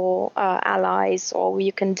shield your allies, or where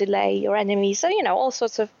you can delay your enemies. So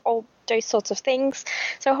all those sorts of things.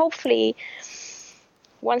 So hopefully,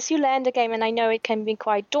 once you learn the game, and I know it can be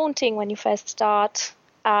quite daunting when you first start,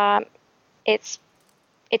 it's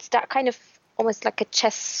that kind of almost like a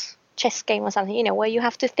chess game or something, where you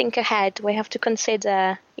have to think ahead, where you have to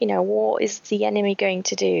consider, what is the enemy going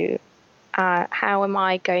to do? How am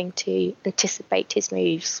I going to anticipate his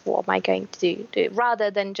moves? What am I going to do?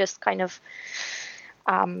 Rather than just kind of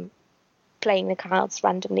playing the cards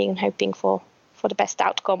randomly and hoping for the best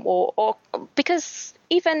outcome, or because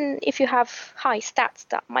even if you have high stats,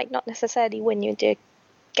 that might not necessarily win you the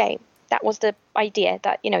game. That was the idea,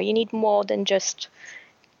 that you need more than just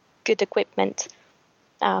good equipment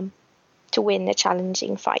to win a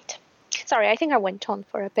challenging fight. Sorry, I think I went on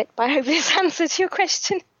for a bit, but I hope this answers your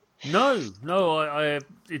question. No, I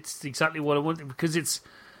it's exactly what I wanted, because it's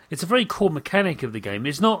a very core mechanic of the game.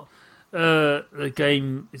 It's not the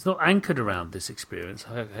game. It's not anchored around this experience.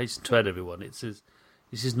 I hasten to add, everyone. This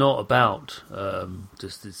is not about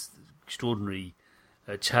just this extraordinary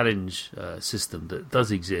challenge system that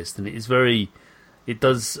does exist, and it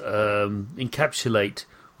does encapsulate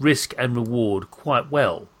risk and reward quite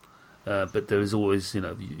well. But there is always,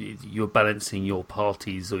 you're balancing your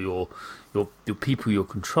parties, or your people you're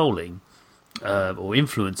controlling or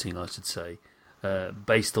influencing, I should say,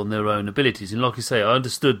 based on their own abilities. And like I say, I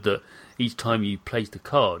understood that each time you placed a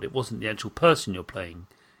card, it wasn't the actual person you're playing;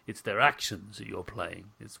 it's their actions that you're playing.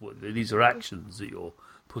 These are actions that you're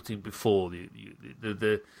putting before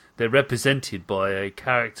they're represented by a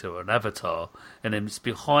character or an avatar, and then it's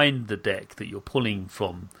behind the deck that you're pulling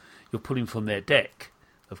from. You're pulling from their deck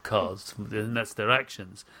of cards, and that's their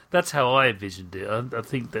actions. That's how I envisioned it. I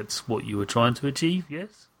think that's what you were trying to achieve.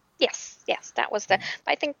 Yes, that was but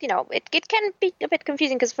I think it can be a bit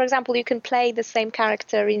confusing, because, for example, you can play the same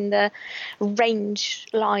character in the range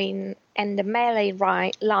line and the melee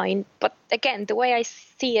line, but again, the way I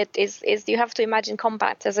see it is you have to imagine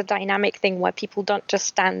combat as a dynamic thing where people don't just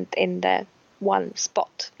stand in the one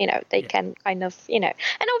spot. They can kind of, and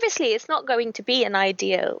obviously it's not going to be an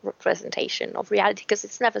ideal representation of reality, because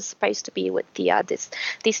it's never supposed to be with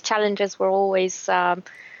these challenges were always kind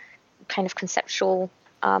of conceptual.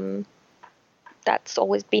 That's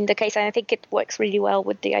always been the case, and I think it works really well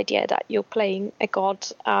with the idea that you're playing a god,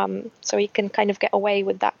 so you can kind of get away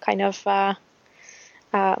with that kind of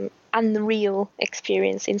unreal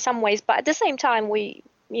experience in some ways, but at the same time we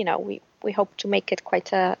hope to make it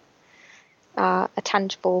quite a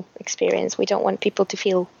tangible experience. We don't want people to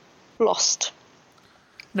feel lost.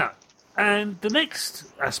 No. And the next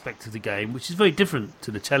aspect of the game, which is very different to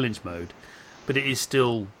the challenge mode, but it is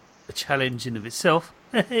still a challenge in of itself.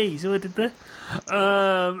 Hey, so I did there.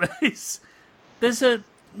 There's an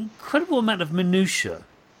incredible amount of minutiae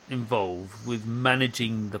involved with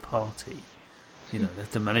managing the party. They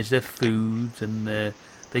have to manage their food, and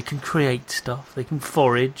they can create stuff, they can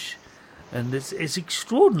forage, and there's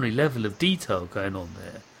extraordinary level of detail going on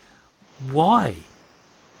there. Why?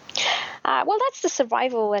 Well, that's the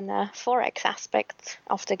survival and forex aspect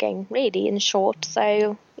of the game, really, in short.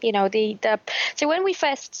 So, so when we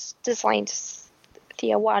first designed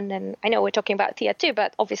Tier 1, and I know we're talking about Tier 2,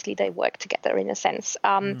 but obviously they work together in a sense.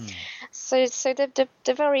 So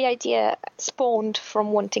the very idea spawned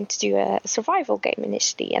from wanting to do a survival game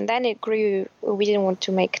initially, and then it grew. We didn't want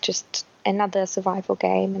to make just another survival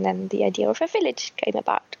game, and then the idea of a village came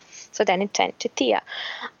about. So then it turned to Tier.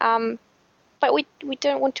 But we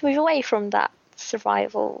don't want to move away from that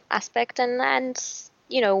survival aspect, and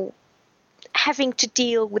having to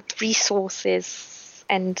deal with resources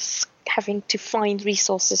and having to find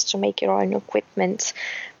resources to make your own equipment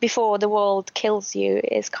before the world kills you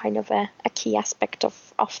is kind of a key aspect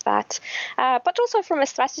of that. But also from a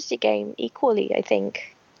strategy game, equally, I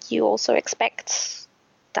think you also expect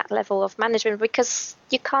that level of management, because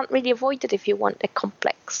you can't really avoid it if you want a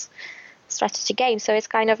complex strategy game. So it's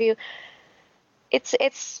kind of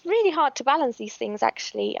it's really hard to balance these things,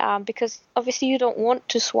 actually, because obviously you don't want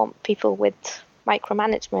to swamp people with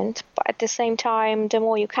micromanagement, but at the same time, the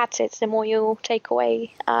more you cut it, the more you take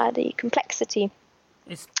away the complexity.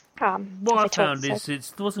 What I found is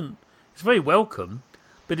it's very welcome,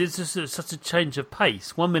 But it's just such a change of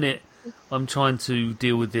pace. 1 minute I'm trying to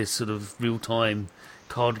deal with this sort of real-time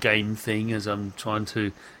card game thing as I'm trying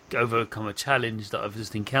to overcome a challenge that I've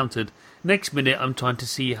just encountered. Next minute I'm trying to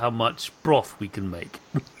see how much broth we can make.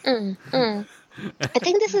 I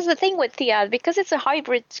think this is the thing with Thea, because it's a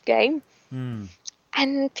hybrid game.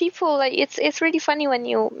 And people, like, it's really funny when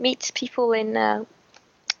you meet people in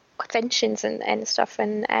conventions and stuff,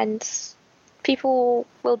 and people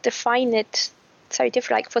will define it so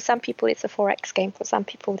different. Like, for some people it's a 4X game, for some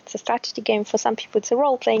people it's a strategy game, for some people it's a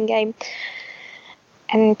role-playing game,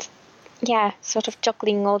 and sort of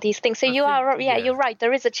juggling all these things. So you're right,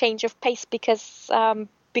 there is a change of pace because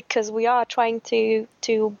we are trying to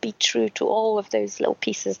be true to all of those little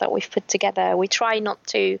pieces that we've put together. We try not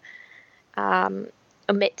to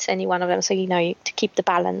omit any one of them, so to keep the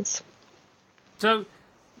balance. So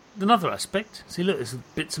another aspect, see, look, there's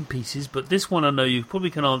bits and pieces, but this one I know you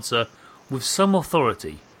probably can answer with some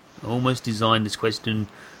authority. I almost designed this question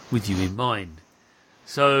with you in mind.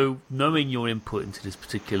 So knowing your input into this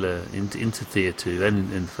particular into Thea 2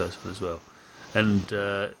 and in the first one as well, and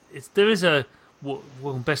there is a what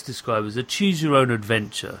one best describe as a choose your own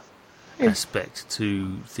adventure aspect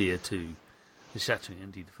to Thea 2, the Shattering,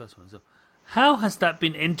 indeed the first one as well. How has that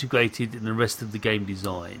been integrated in the rest of the game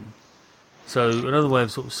design? So another way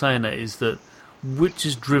of sort of saying that is that which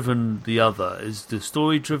has driven the other? Is the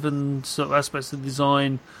story driven sort of aspects of the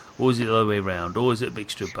design, or is it the other way around, or is it a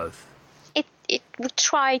mixture of both? We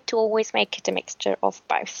try to always make it a mixture of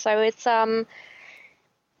both. So it's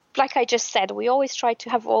like I just said, we always try to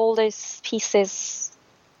have all those pieces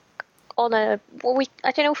on I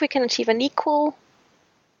don't know if we can achieve an equal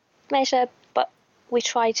measure, but we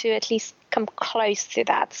try to at least come close to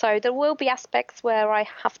that. So there will be aspects where I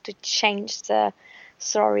have to change the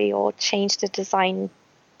story or change the design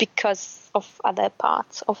because of other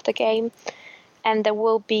parts of the game. And there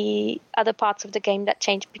will be other parts of the game that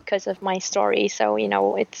change because of my story. So,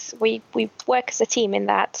 it's we work as a team in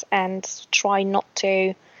that and try not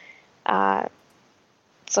to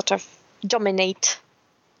sort of dominate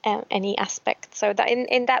any aspect. So that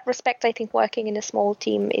in that respect, I think working in a small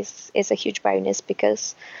team is a huge bonus,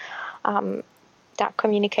 because that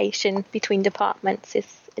communication between departments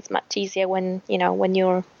is much easier when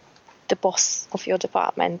you're the boss of your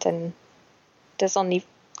department and there's only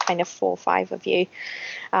kind of 4 or 5 of you.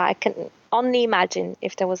 I can only imagine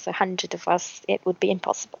if there was 100 of us, it would be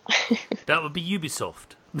impossible. That would be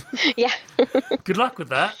Ubisoft. Yeah. Good luck with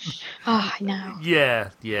that. Oh, I know.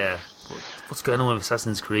 Yeah. What's going on with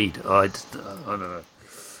Assassin's Creed? I don't know.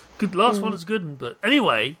 Good, last one is good, but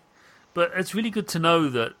anyway. But it's really good to know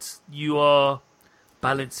that you are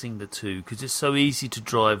balancing the two, because it's so easy to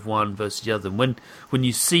drive one versus the other. And when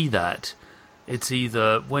you see that, it's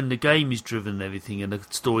either when the game is driven and everything and the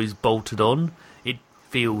story's bolted on, it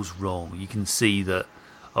feels wrong. You can see that,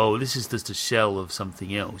 this is just a shell of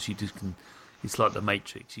something else. You just can. It's like the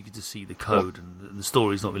Matrix. You can just see the code, and the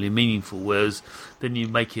story's not really meaningful. Whereas then you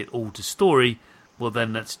make it all to story. Well,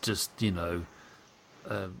 then that's just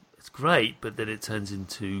it's great, but then it turns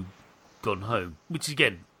into Gone Home, which is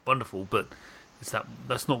again wonderful, but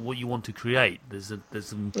that's not what you want to create. That's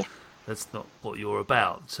not what you're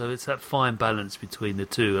about. So it's that fine balance between the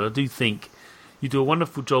two. And I do think you do a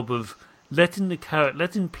wonderful job of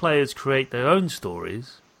letting players create their own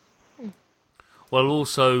stories, while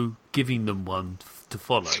also giving them one to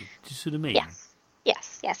follow. Do you see what I mean?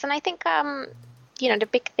 Yes. And I think the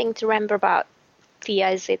big thing to remember about Thea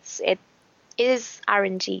is it is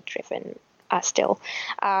RNG driven still.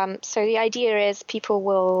 So the idea is people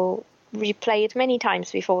will replay it many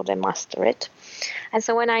times before they master it. And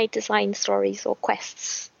so when I design stories or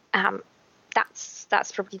quests,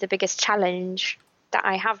 that's probably the biggest challenge that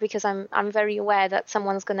I have, because I'm very aware that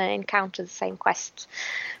someone's going to encounter the same quest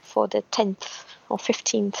for the 10th or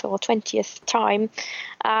 15th or 20th time.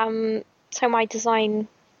 So my design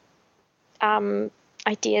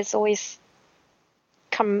ideas always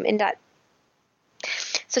come in that.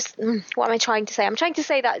 So what am I trying to say? I'm trying to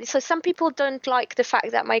say that some people don't like the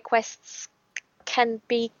fact that my quests can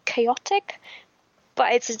be chaotic,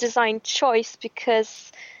 but it's a design choice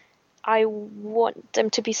because I want them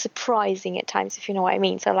to be surprising at times, if you know what I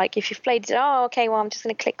mean. So like if you've played it, I'm just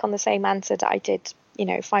going to click on the same answer that I did,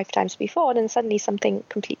 5 times before, then suddenly something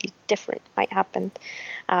completely different might happen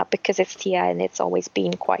because it's Thea and it's always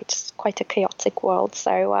been quite a chaotic world.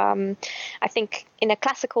 So I think in a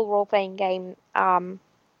classical role-playing game,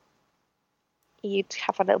 you'd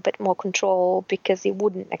have a little bit more control because you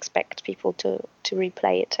wouldn't expect people to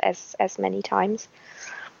replay it as many times.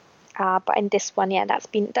 But in this one, that's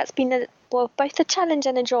been both a challenge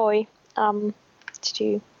and a joy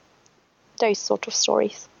to those sort of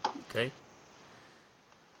stories. Okay.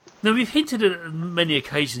 Now, we've hinted at many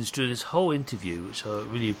occasions during this whole interview, which I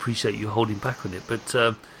really appreciate you holding back on it, but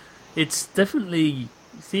it's definitely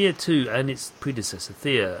Thea 2 and its predecessor,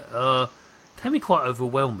 Thea, can be quite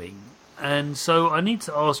overwhelming. And so I need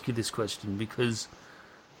to ask you this question because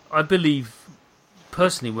I believe,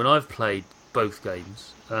 personally, when I've played both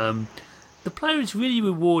games, the player is really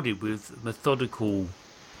rewarded with methodical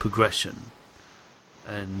progression.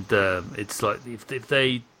 And it's like if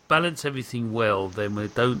they balance everything well, then they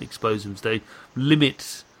don't expose them. They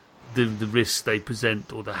limit the risks they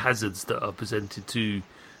present or the hazards that are presented to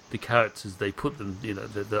the characters they put them,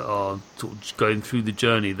 that are sort of going through the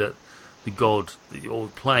journey that the god that you're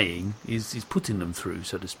playing is putting them through,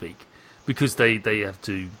 so to speak, because they have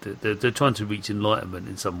to. They're trying to reach enlightenment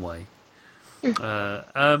in some way.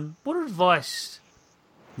 What advice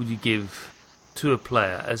would you give to a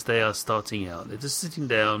player as they are starting out? They're just sitting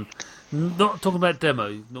down, not talking about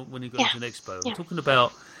demo, not when you go to an expo. I'm talking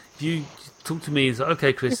about, if you talk to me, it's like,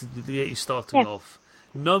 okay, Chris, to get you starting off,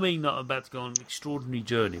 knowing that I'm about to go on an extraordinary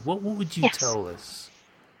journey, what would you tell us?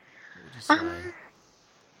 What would you say?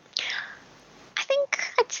 I think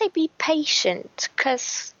I'd say be patient,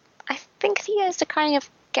 because I think Thea is the kind of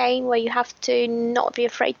game where you have to not be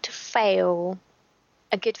afraid to fail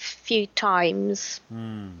a good few times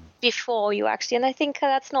before you actually, and I think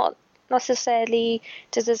that's not necessarily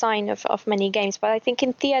the design of many games, but I think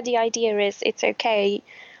in Thea the idea is it's okay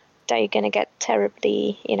that you're going to get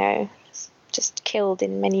terribly, just killed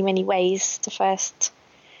in many, many ways the first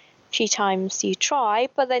few times you try,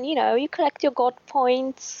 but then, you collect your god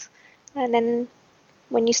points, and then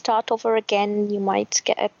when you start over again, you might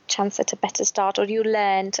get a chance at a better start, or you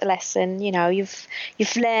learned a lesson. You've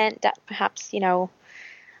learned that perhaps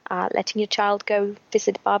letting your child go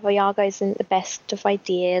visit Baba Yaga isn't the best of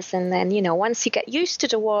ideas, and then once you get used to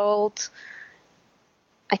the world,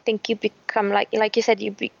 I think you become like you said,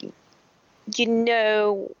 you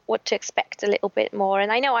know what to expect a little bit more.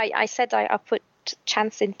 And I know I said I put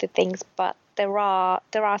chance into things, but there are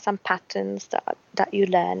some patterns that you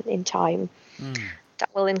learn in time. That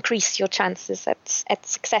will increase your chances at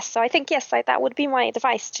success. So I think, yes, that would be my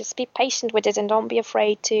advice. Just be patient with it and don't be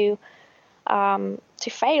afraid to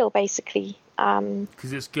fail, basically.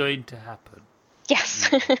 Because it's going to happen. Yes.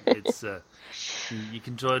 It's you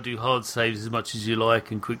can try to do hard saves as much as you like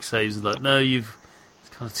and quick saves. And no, it's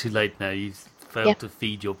kind of too late now. You've failed to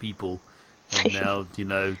feed your people. And now,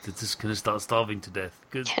 they're just going to start starving to death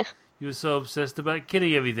because you were so obsessed about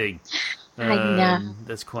killing everything. I know.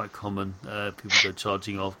 That's quite common. People go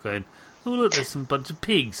charging off going, oh, look, there's some bunch of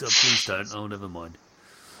pigs. Oh, please don't. Oh, never mind.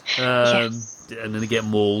 And then they get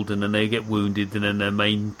mauled, and then they get wounded, and then their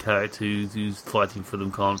main character who's fighting for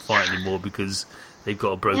them can't fight anymore because they've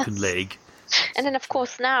got a broken leg. And then, of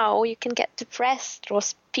course, now you can get depressed or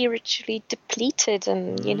spiritually depleted,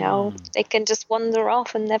 and, they can just wander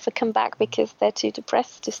off and never come back because they're too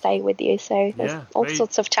depressed to stay with you. So there's all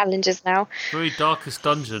sorts of challenges now. Very Darkest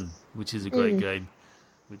Dungeon, which is a great game,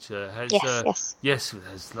 which has it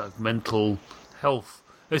has like mental health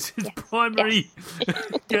as its primary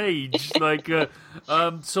gauge. Like,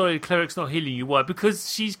 sorry, cleric's not healing you. Why?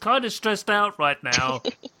 Because she's kind of stressed out right now.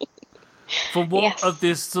 For what of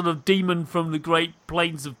this sort of demon from the great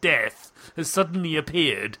plains of death has suddenly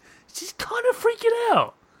appeared, she's kind of freaking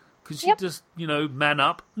out. Because she just, man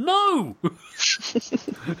up. No!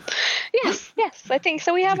 Yes, I think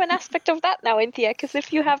so. We have an aspect of that now in Thea, because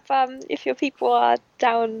if you have, if your people are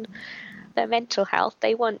down their mental health,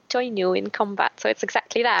 they won't join you in combat. So it's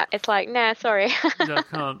exactly that. It's like, nah, sorry. I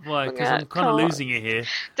can't. Why? Because I'm kind of losing it here.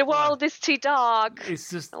 The world is too dark. It's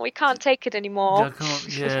just... We can't take it anymore. I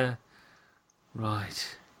can't,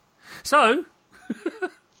 Right. So,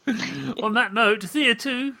 on that note, Thea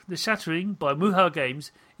 2, The Shattering by MuHa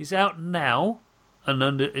Games is out now and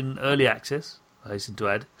in early access, I hasten to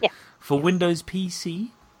add, for Windows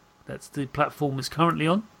PC. That's the platform it's currently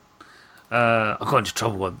on. I got into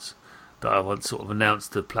trouble once. That I once sort of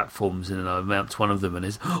announced the platforms, and then I announced one of them, and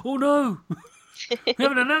it's, oh no, we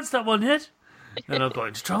haven't announced that one yet. And I got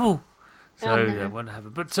into trouble. So, it won't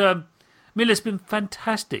happen. But, Mila, it's been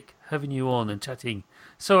fantastic having you on and chatting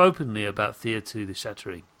so openly about Thea 2, The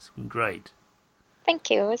Shattering. It's been great. Thank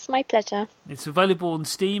you. It's my pleasure. It's available on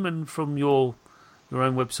Steam and from your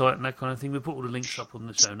own website and that kind of thing. We'll put all the links up on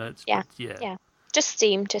the show notes. Yeah. Just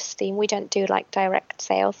Steam. We don't do direct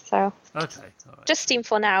sales, so okay. All right. Just Steam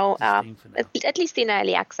for now. At least in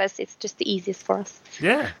early access, it's just the easiest for us.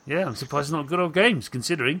 Yeah. I'm surprised it's not good old games,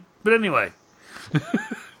 considering. But anyway.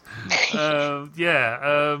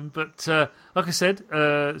 But like I said,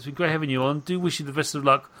 it's been great having you on. Do wish you the best of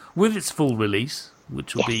luck with its full release,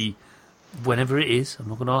 which will be whenever it is. I'm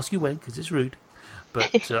not going to ask you when because it's rude.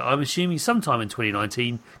 But I'm assuming sometime in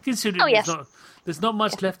 2019, considering there's not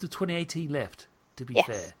much left of 2018 left, to be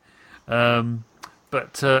fair.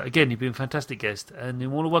 But again, you've been a fantastic guest, and you're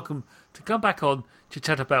more than welcome to come back on to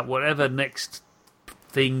chat about whatever next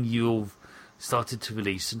thing you've started to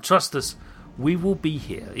release. And trust us, we will be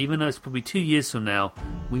here. Even though it's probably 2 years from now,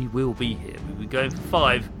 we will be here. We'll be going for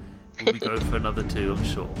 5, we'll be going for another 2, I'm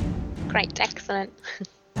sure. Great, excellent.